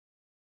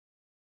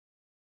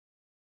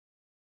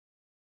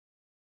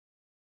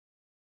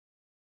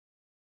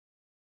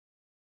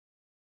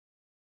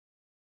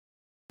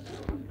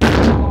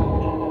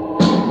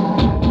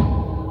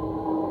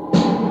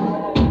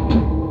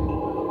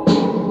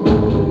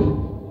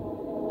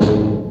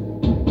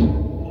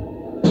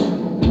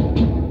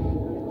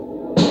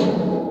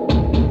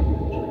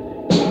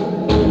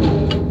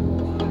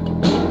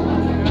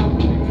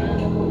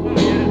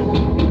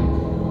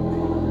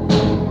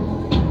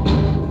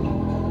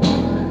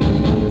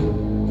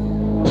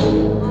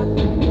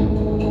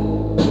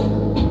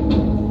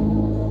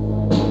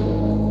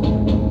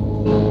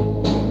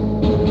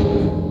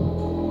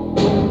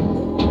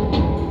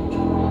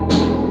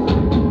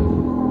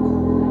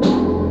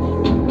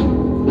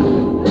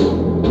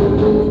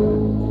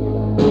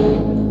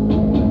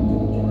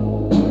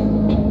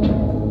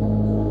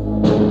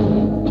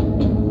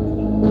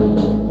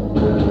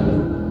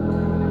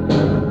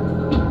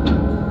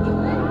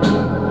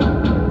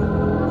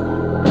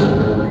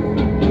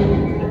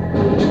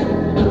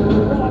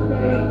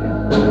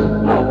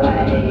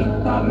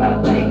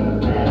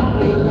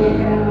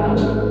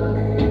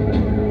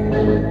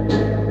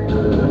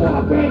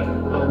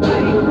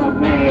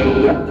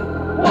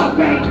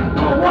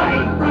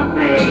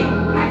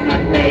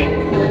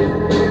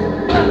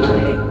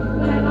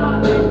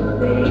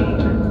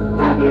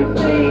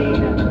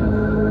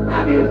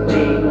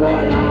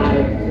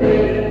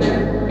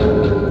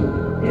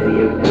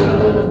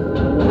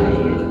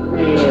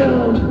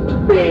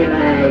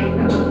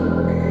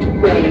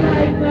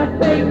Create the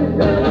things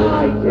that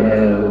I do.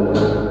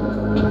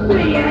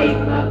 Create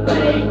the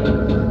things.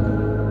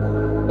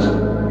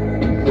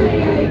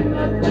 Create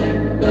the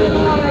things that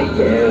I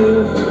do.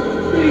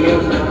 Do you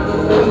know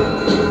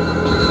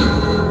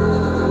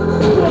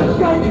what's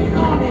going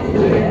on in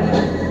here?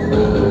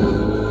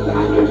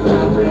 Can you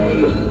tell me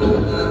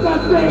the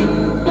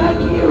things that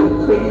you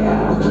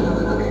fear?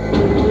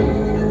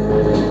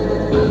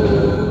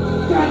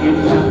 Can you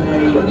tell me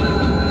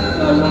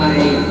the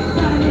way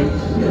that it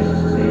should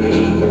be?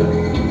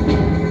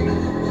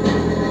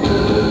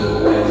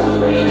 When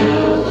something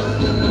else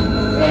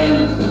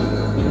is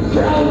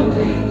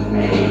controlling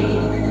me,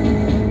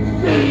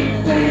 do you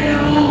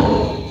feel?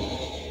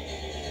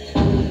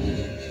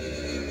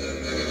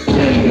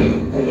 Do you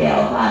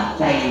feel the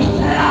things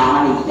that I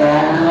do?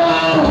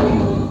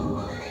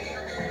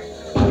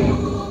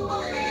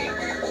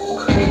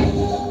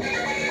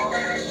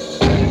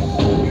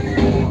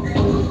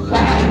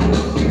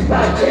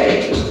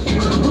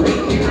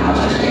 Reaching out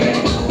again,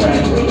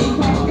 waiting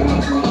for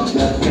something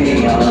to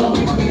feel.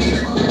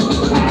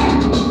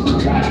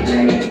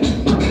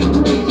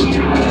 Reaching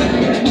out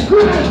again,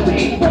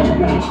 grasping for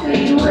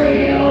something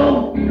real.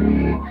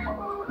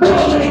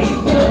 Pulling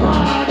so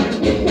hard,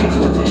 it gets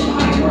within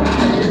my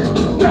grasp.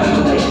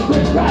 Struggling to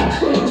touch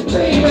and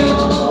feel.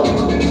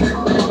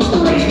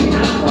 Reaching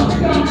out for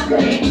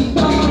something,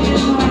 something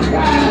in my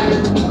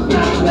grasp.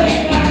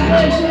 Something that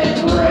isn't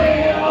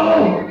real.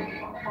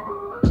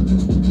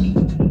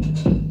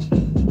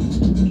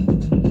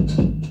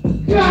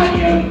 Can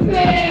you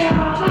feel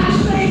that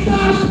thing I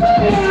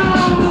feel?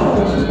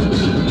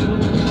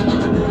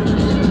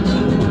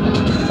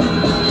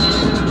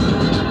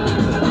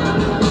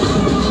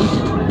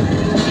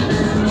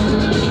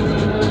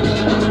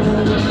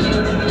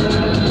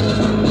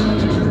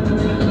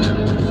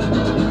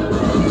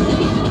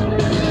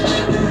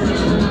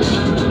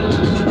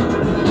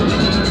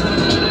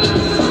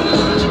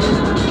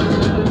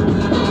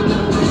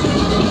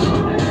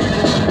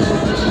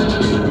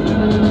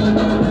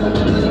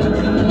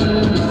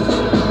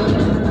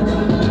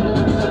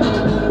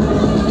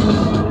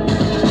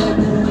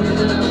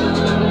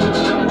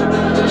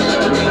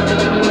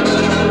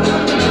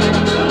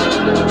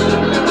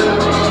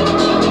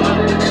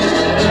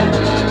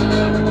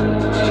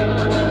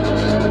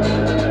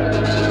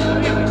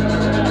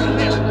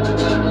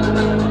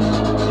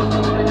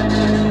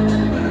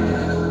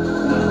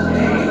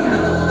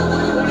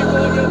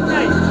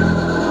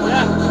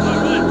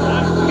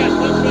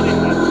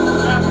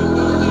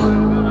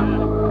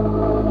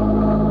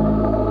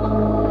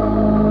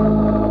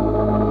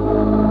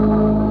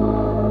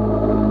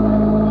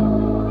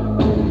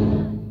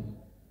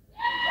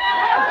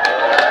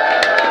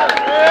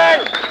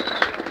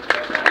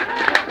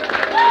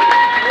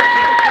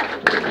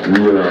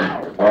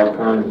 Yeah, all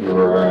kinds of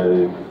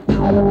varieties. You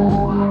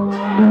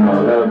know,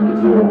 it has to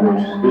do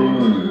with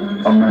being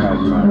a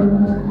madman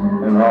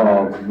and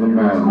all the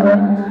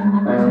madman.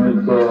 And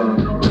it's about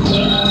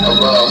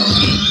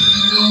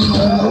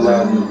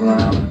Aladdin's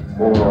lamp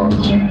or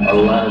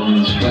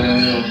Aladdin's fan,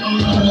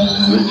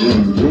 the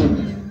Genie.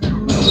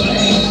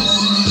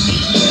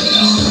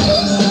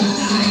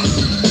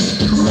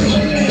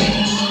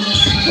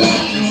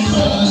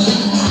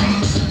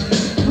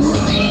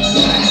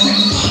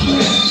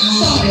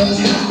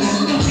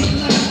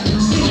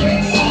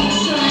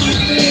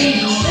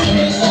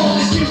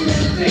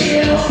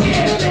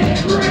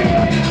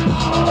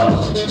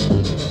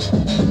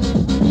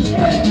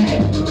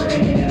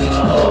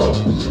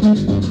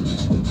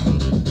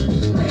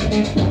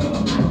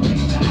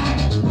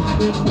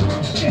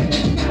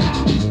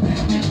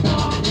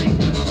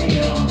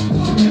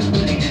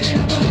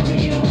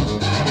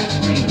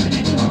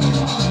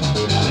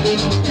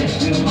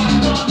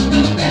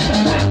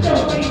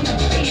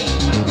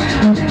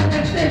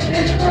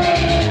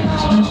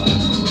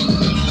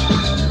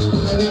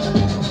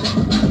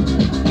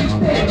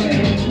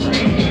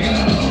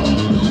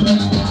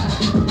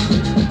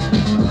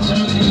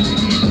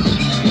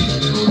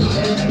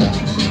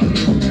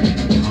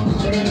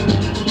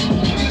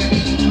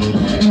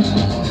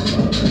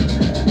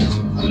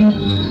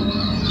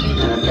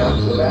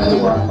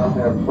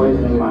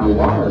 Poisoning my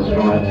water, so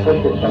I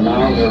took it to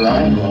Mount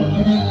Arrival.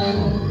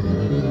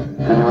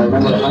 And I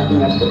remember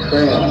hiking up the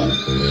trail,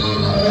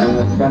 and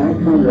this guy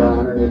turned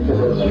around and he said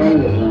there was a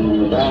fungus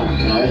in the back.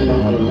 And I didn't know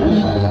what he meant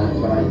by that,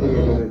 but I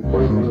figured he was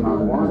poisoning my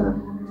water.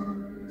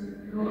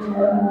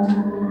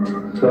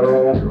 So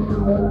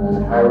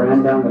I ran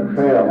down the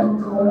trail,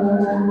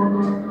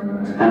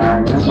 and I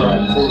remember I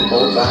pulled the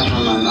boat back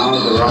on my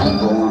Mount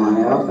Arrival, and I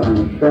out there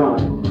and shot.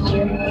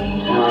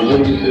 And I get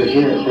into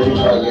here at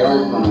 35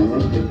 yards when I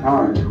missed his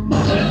heart.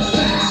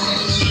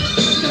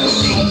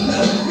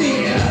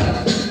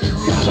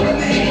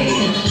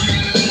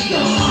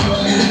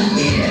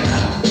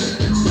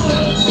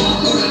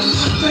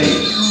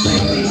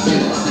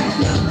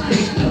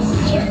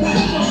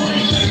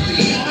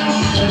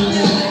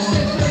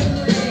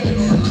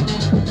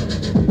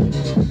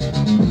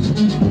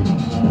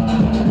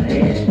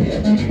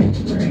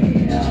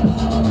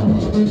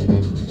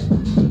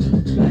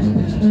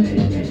 It's real.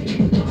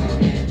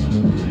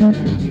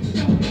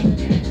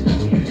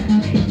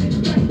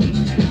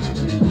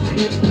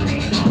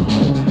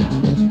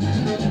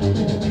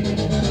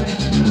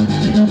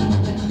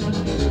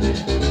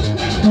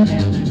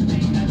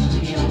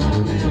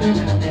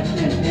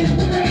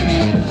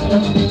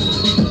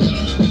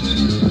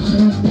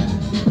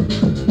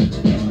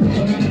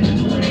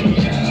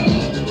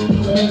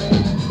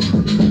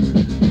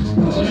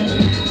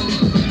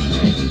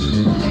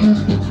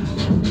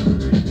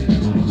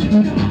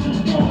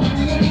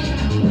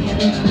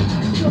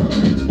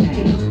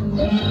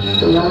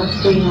 The last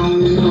thing I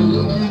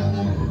remember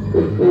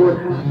before it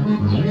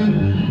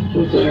happened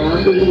was that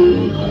I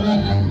believed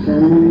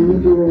standing in the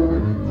door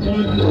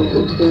was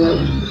a bed.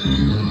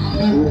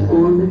 We were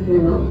going to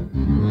hell.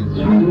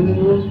 Johnny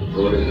was to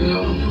go to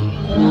hell.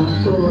 And I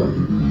saw it.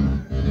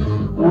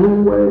 The only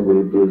way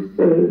we'd be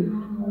saved,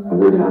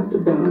 we'd have to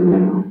die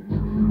now.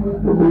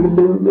 If we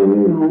lived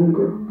any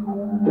longer,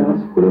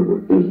 that's what it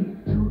would be.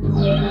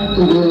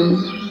 And then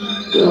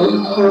the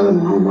other part of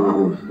my mind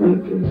was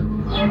thinking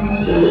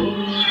that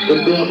the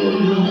devil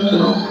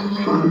himself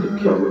trying to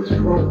kill us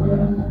both.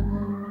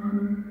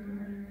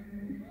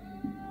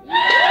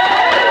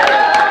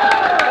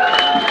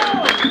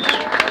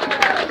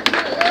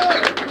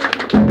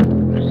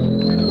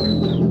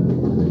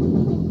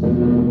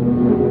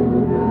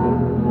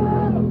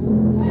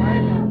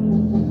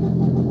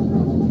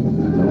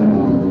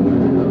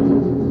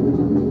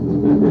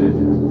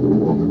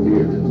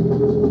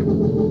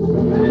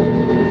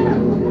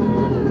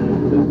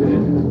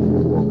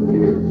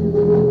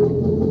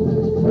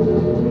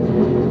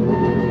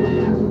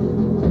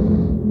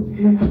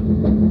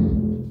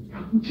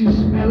 Don't you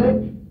smell it?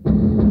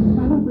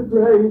 Smell of the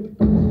grave.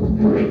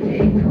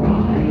 Freaking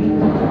crying.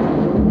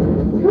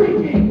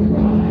 Freaking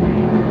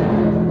crying.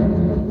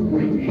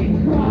 Freaking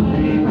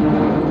crying.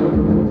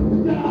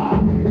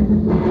 Dark.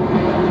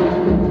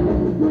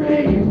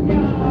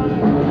 Graveyard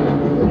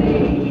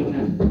scene.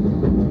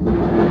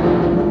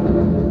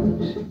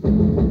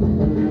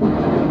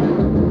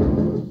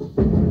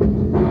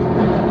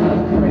 The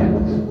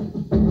crypt.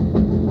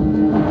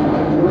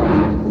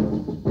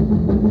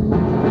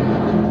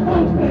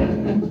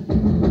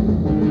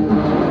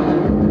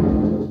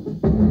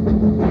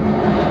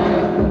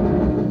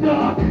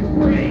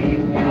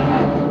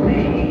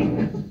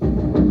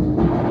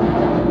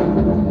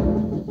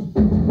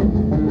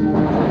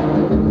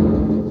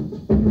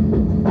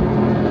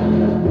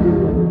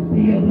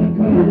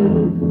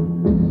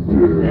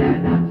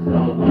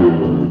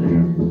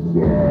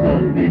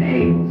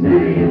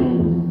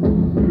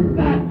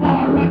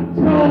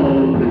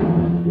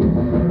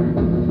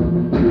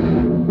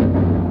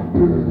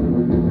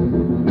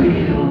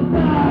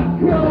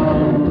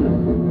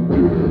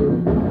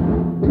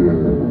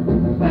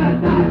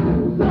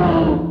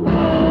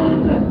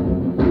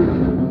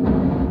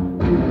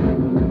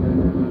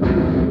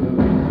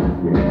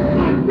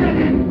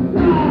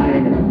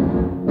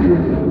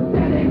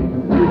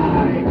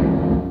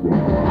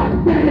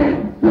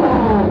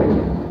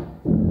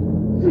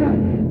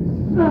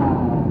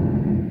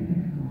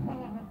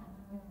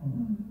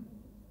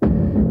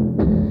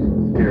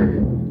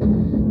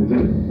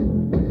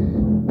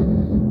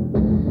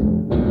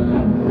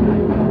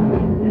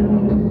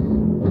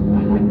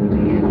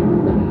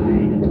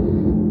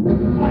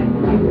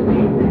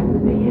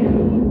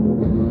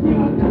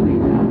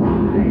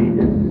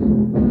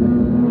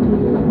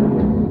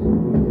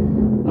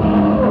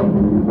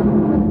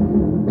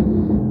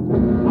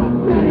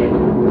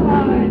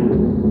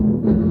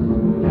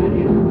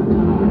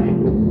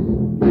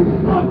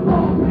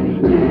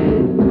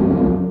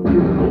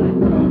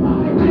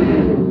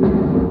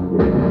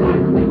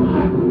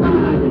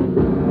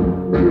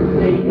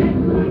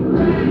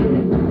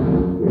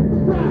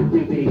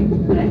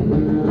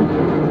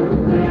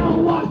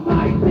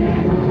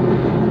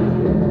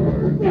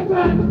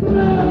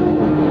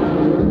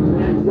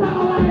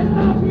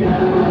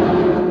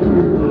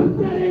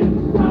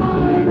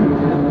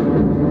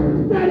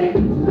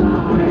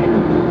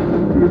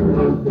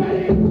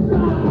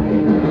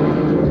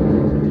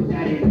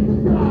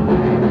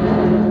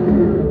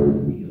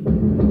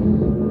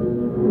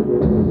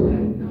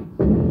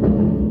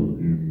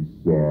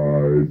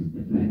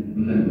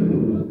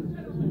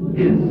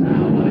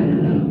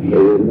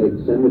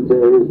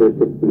 Cemeteries or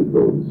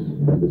cathedrals,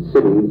 and the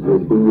cities will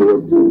be your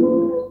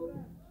tombs.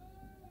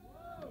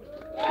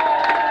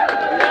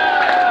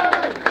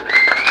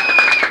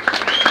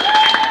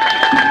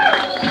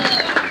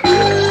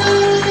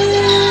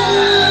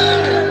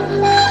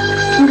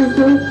 What is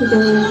yours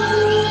today?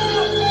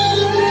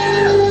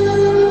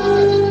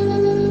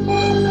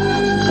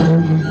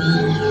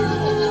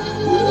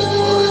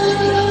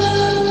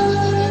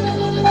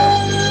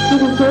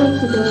 What is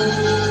yours today?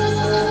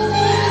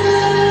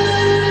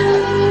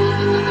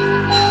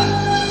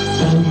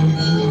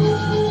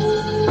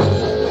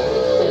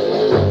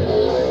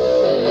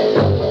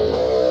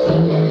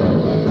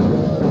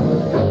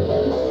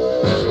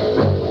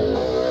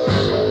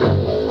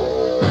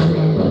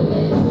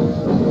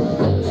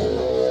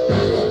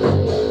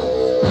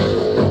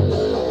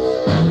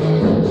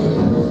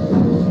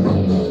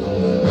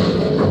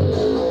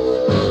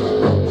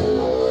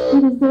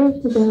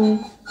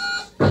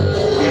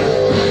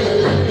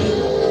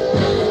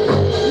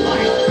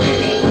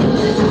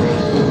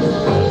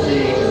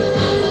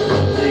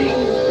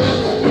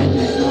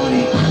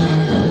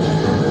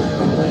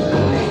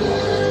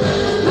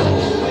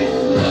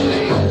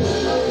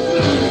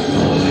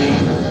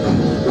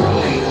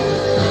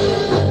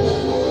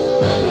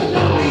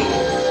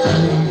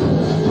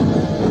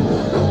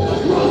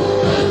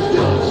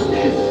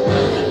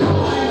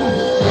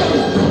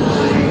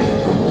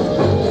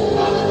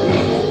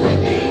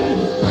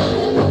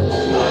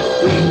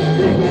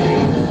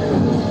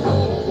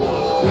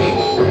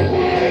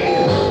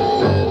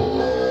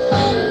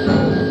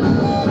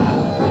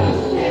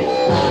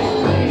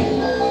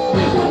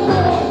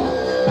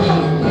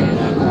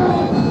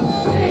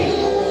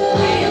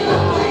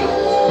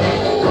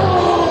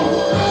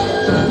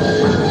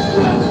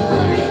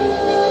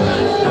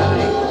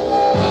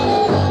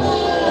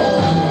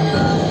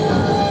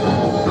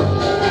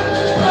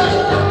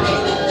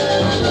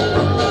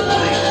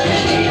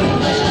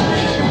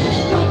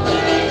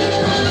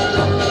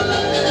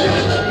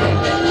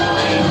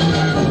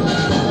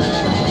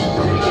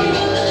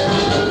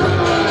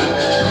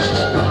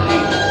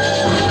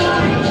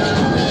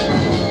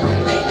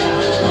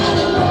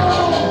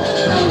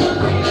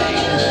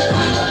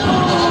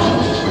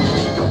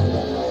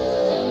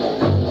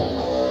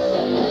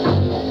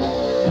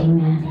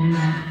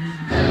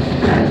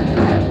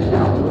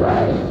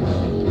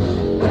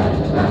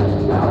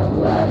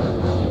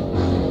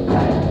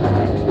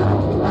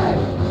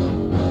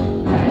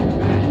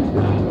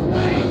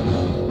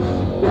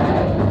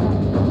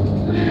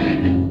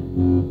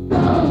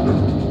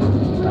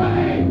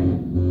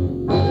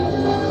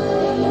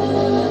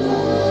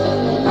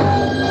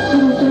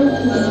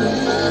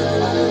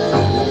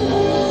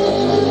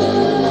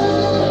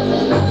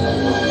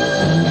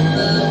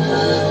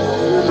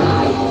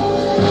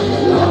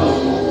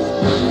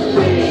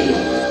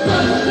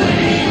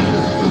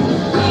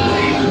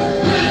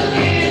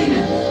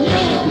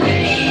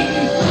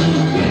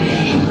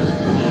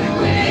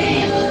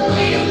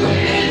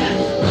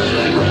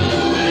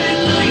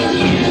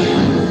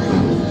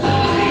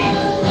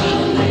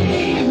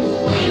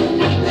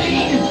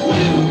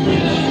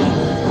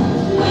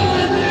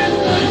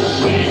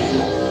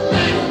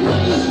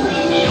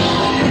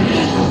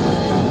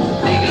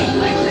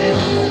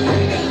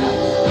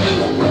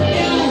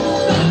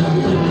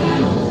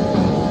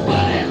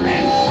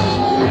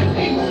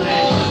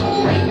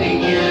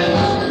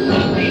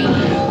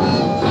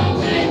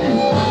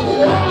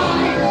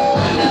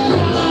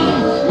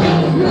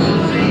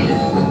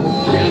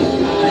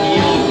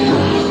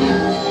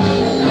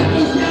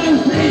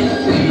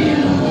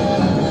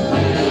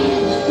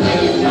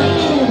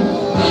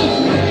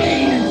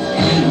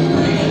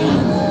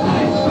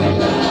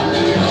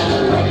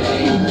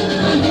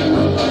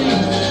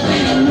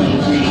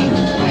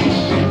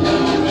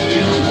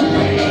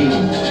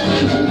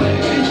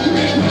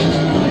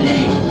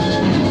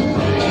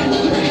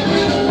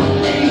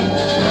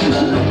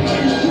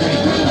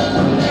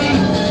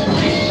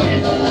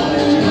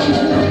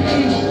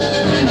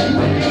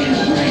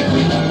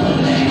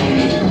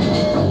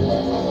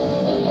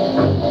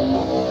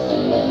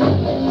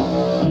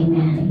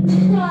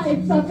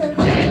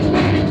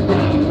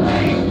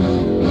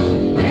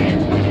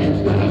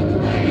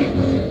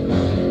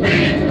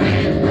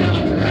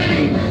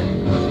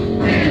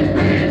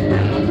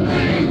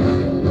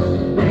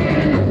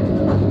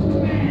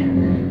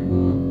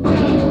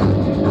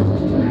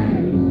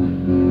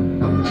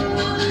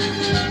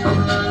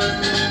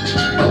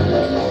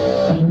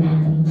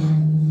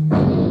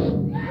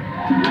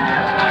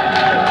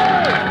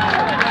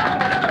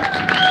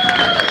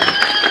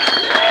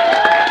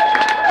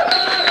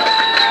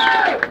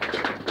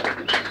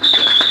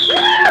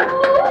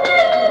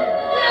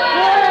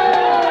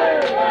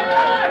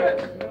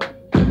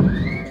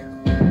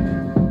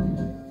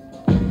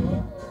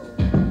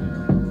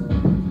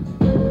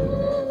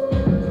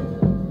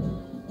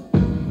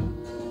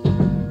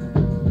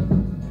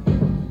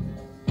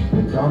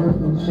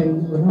 Jonathan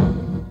Shane's enough.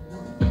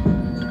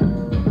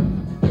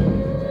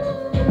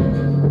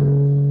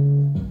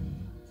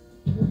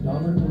 The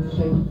Jonathan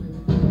Shane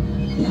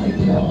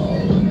nightfall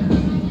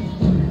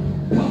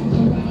comes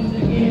around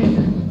again.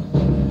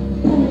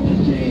 Pull the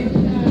shades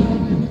down.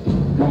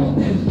 Call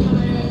this my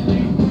only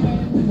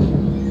friend.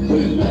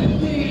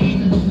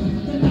 213,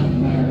 the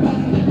number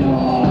on the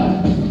door.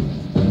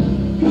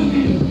 Come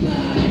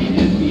inside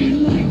if you'd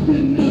like to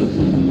know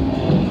some more.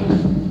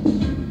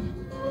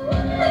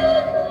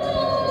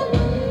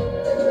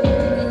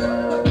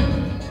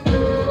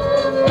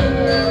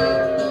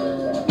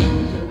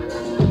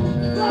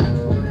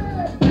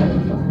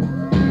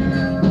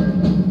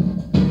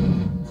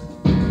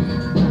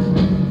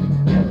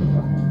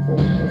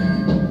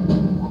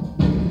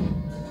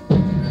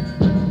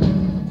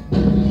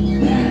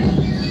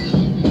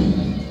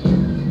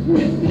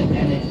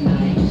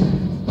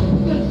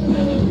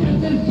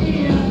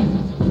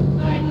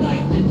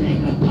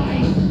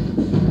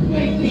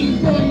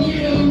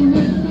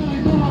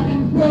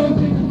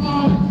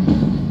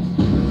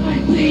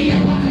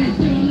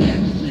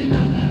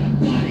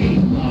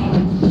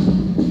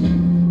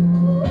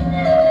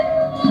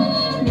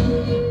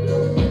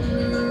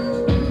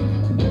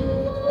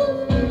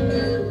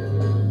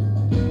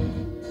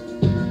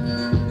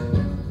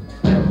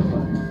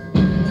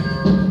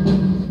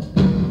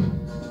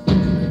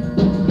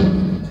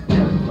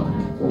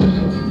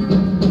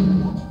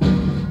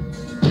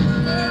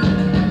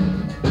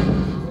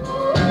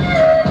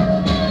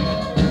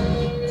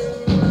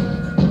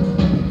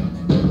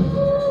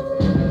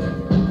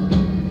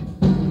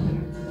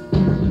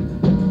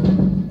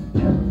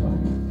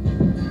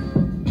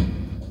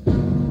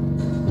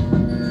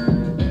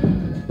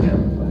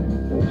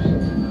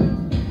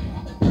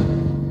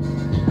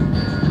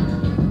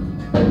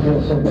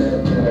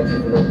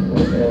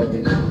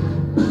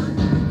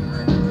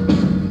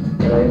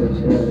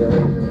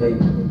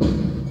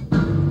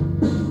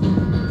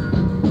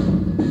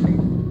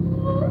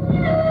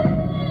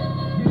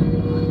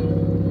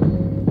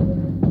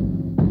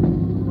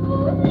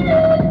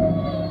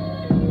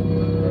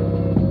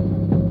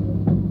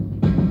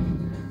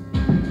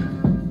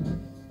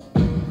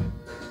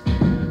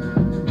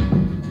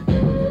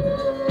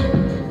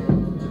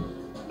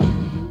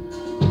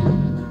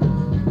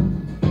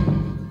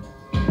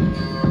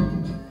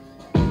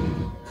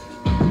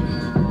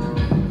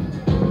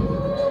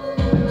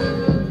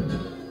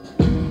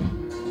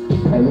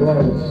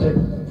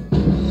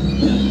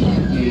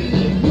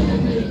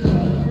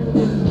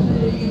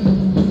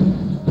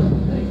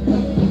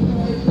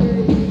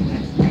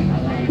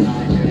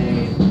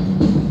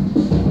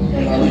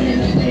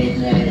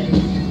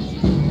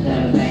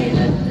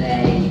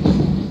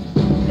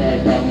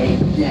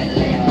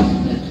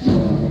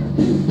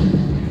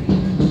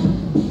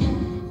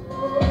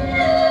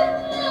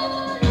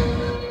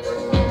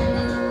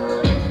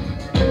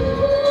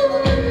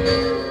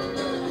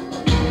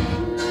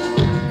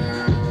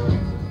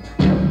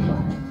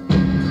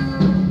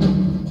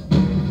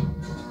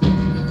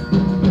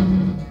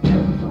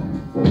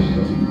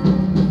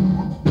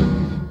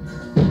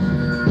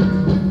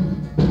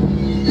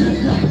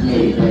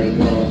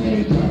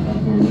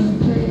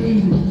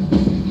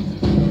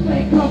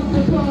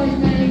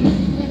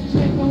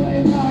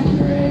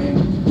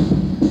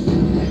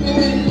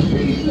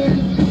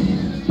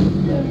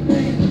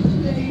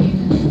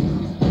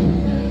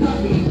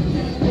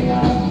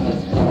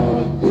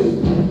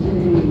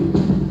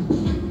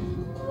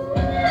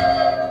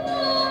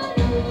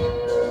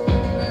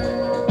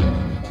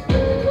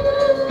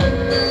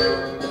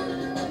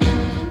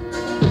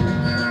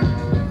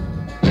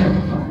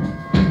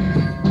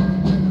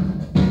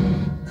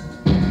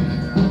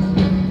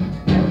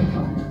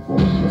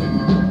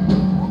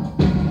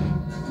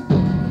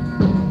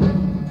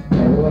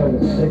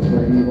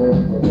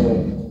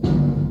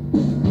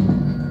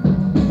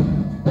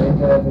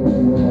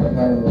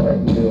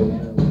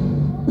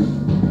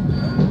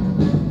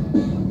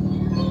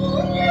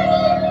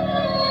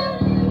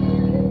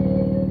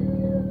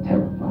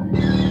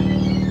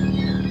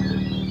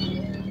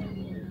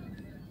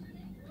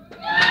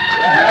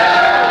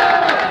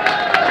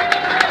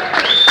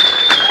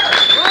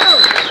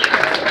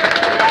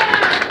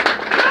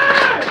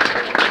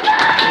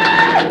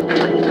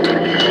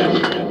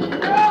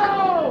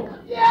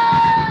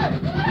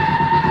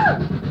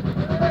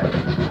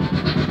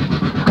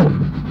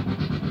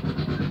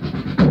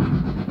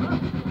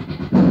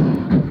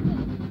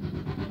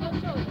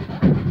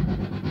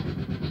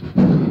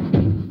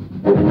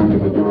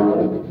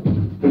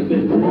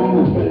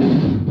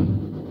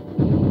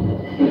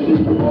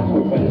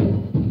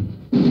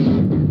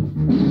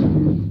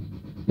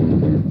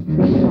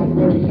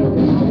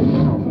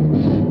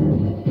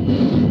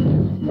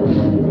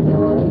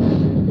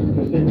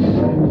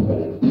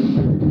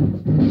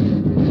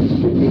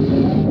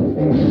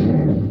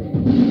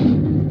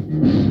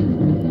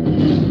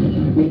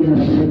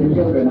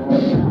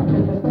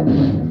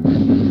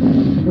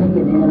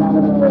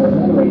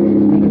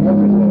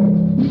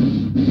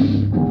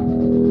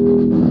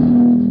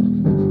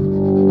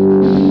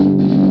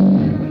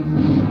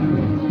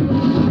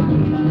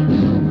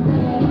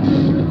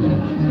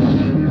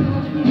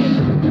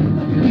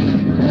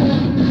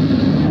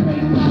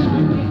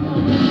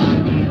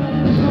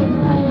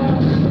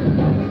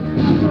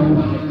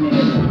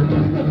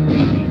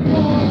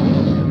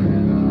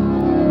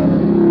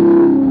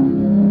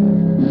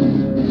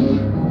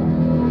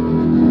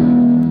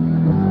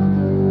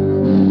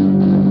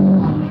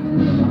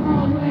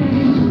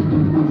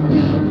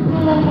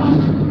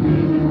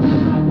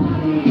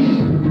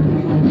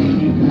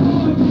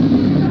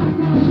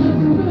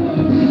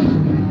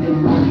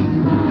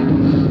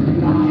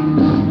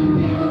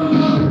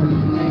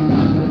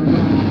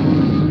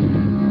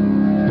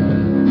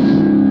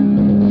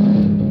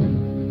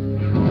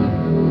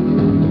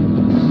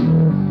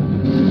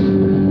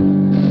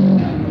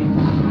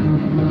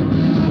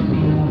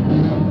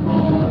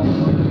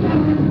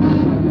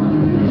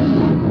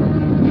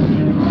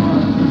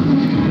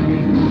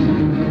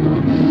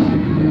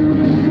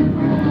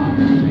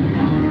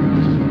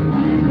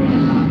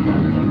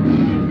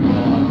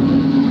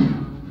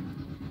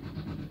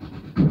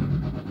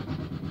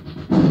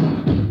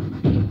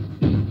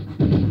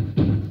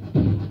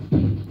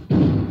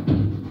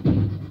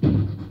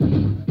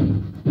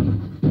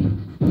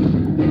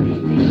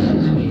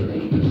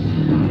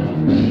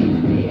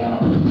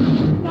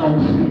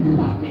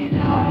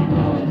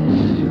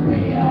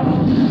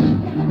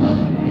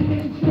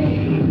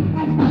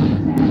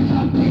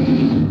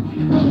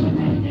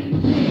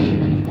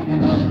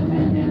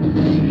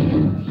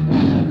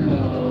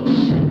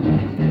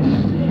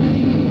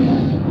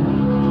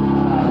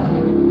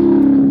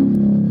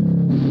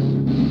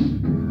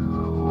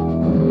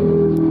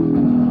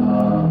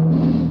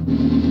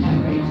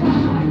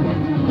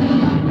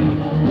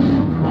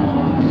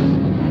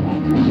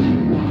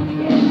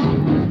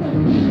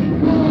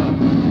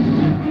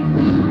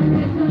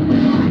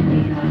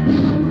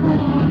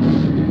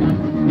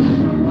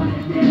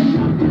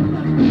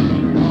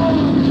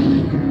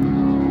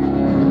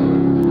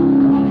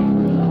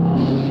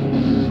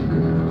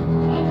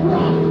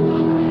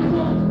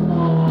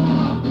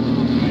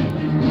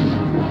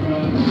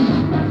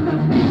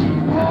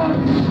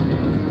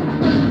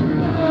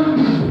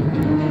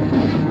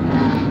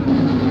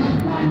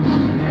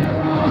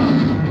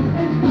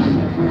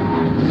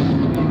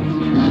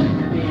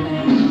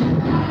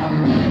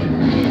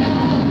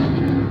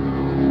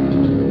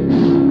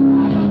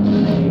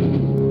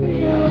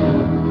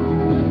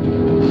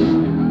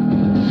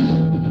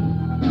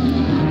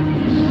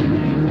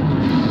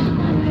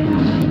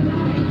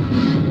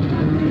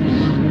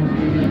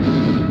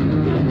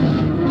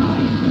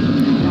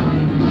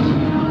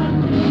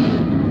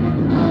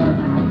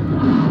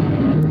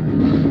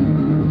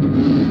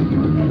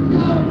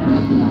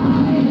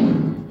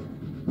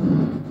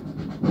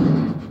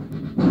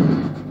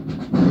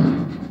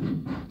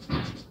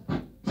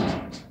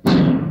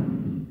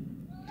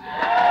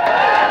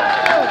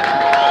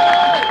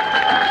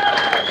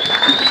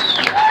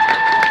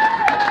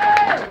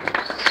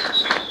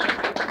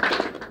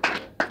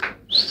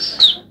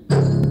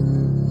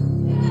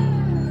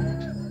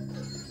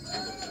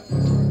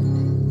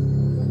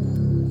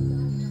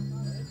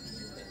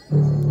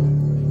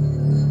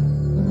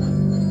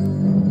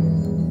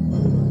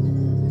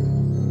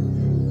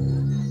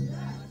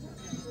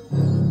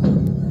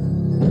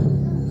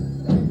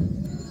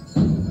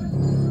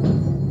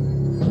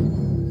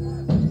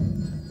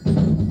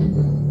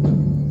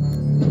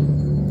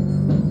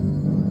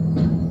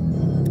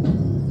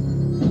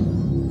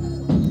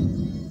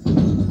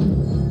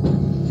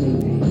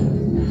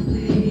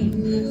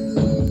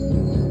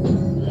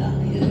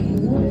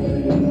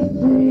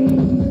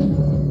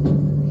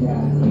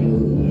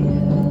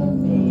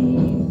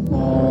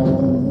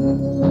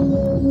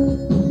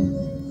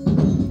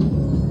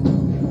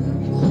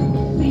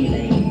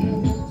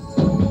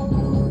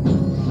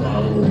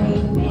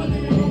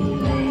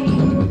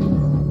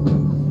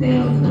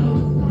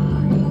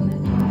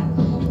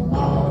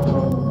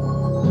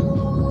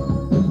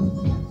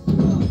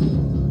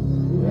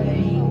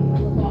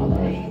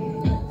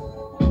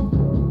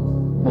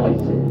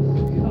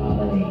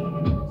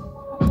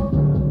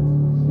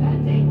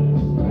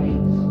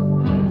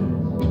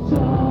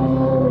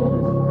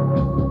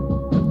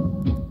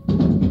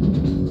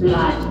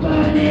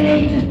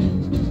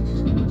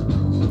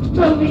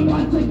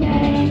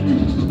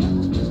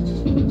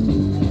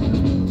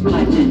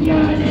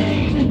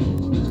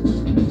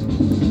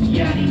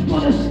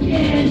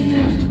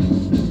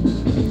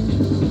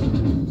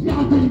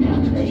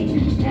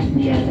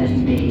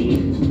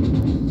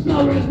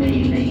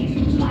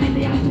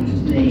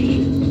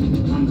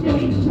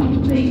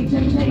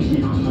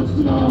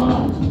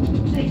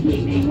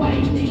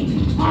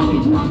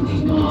 always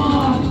wanting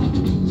more,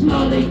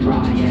 slowly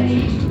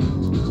crying,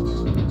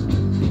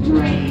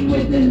 praying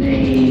with the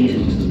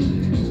knees.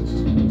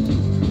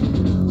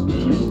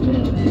 You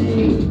fill me,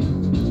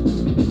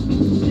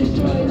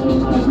 destroy all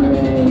my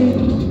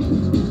dreams.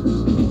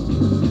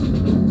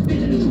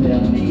 Bitters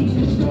fill me,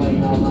 destroy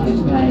all my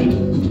faith.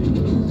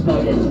 So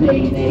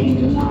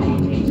deceiving,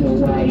 lying me to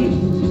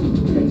waste.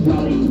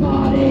 Controlling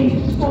bodies,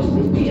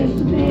 forcing me to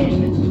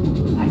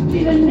sin. I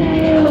see the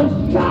nails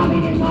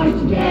carving in my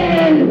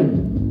skin.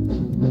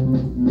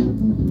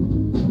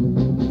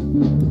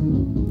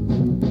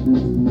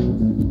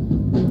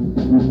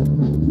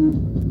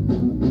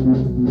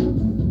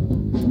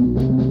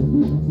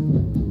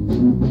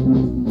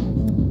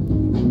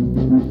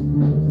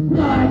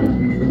 Blood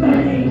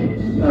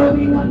burning,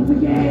 moving once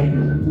again.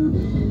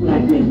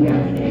 Flesh is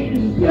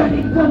yearning,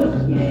 yearning for the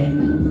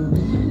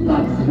skin.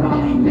 Lust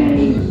calling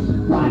me,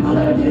 primal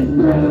urges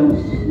through,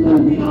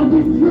 losing all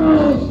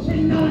control,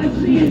 and all I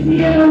see is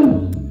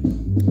you.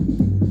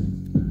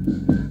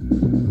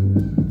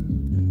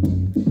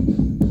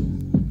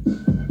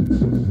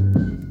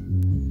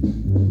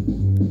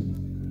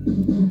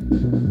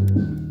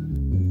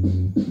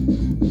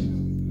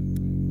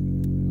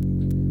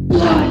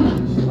 Blood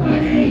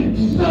burning,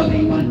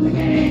 moving once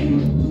again.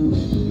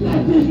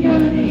 Flesh is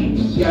yearning,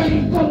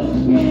 yearning for the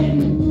skin.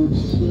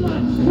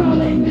 Lust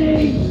calling me,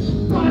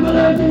 primal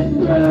urges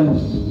through,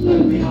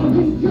 losing all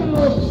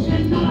control,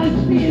 and all I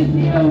see is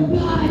you.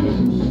 Blood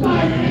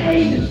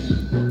burning,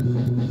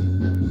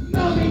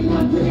 moving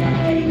once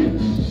again.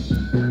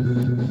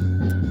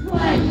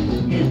 Flesh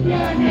is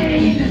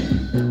yearning,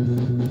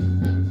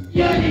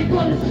 yearning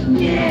for the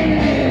skin.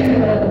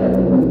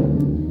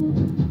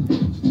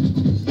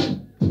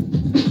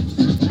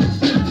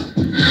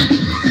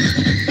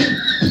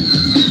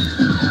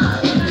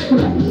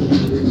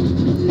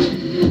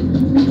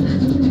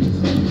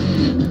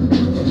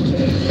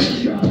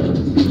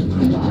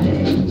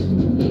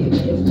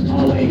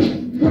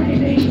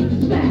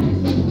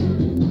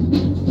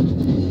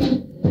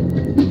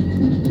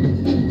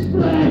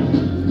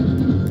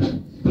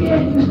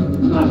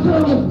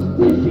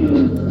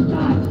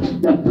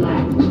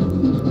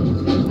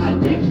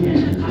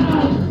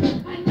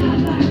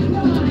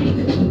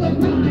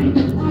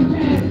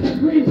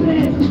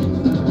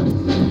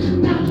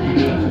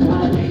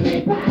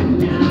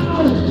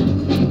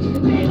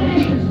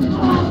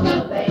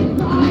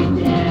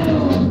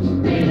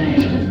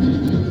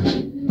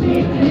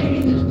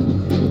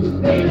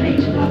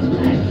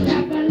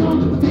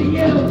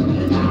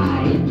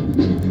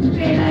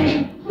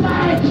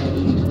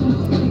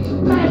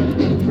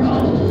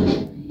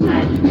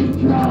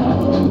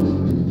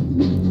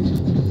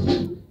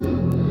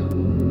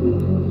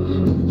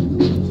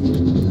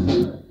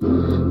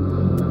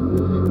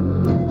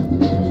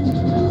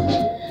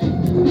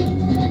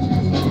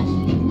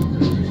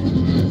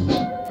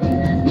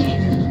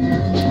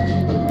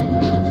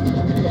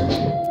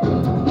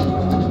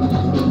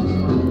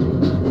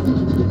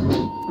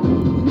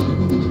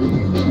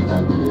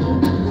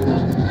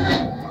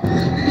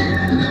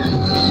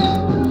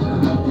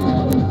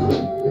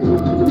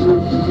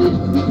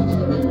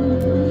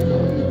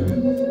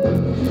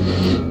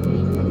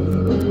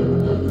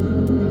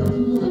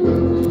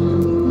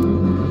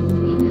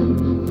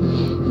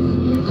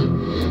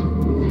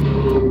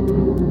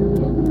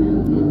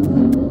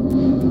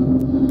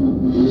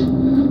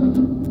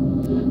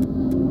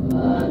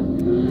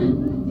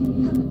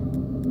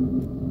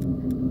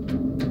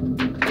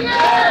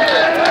 Yeah!